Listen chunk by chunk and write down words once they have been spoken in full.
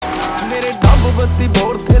मेरे डब बत्ती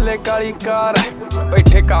बोर थेले काली कार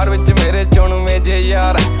बैठे कार विच मेरे चुणवे जे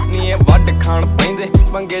यार नी वड खाण पैंदे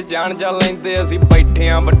पंगे जान जा लैंदे असी बैठे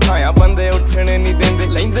आ बिठाया बंदे उठने नहीं देंदे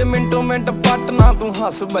लैंदे मिंटो मिंट पट ना तू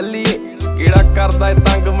हस बल्लीए केड़ा करदा ए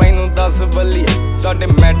तंग मैनू दस बल्लीए साडे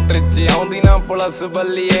मैट्रिक च आउंदी ना पुलिस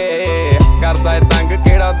बल्लीए करदा ए तंग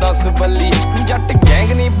केड़ा दस बल्लीए जट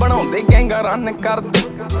गैंग नहीं बनाउंदे गैंगा रन करदे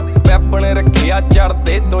वैपन रखिया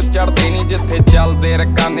चढ़दे तो चढ़दे नहीं जिथे चलदे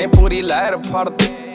रकाने पूरी लहर फड़दे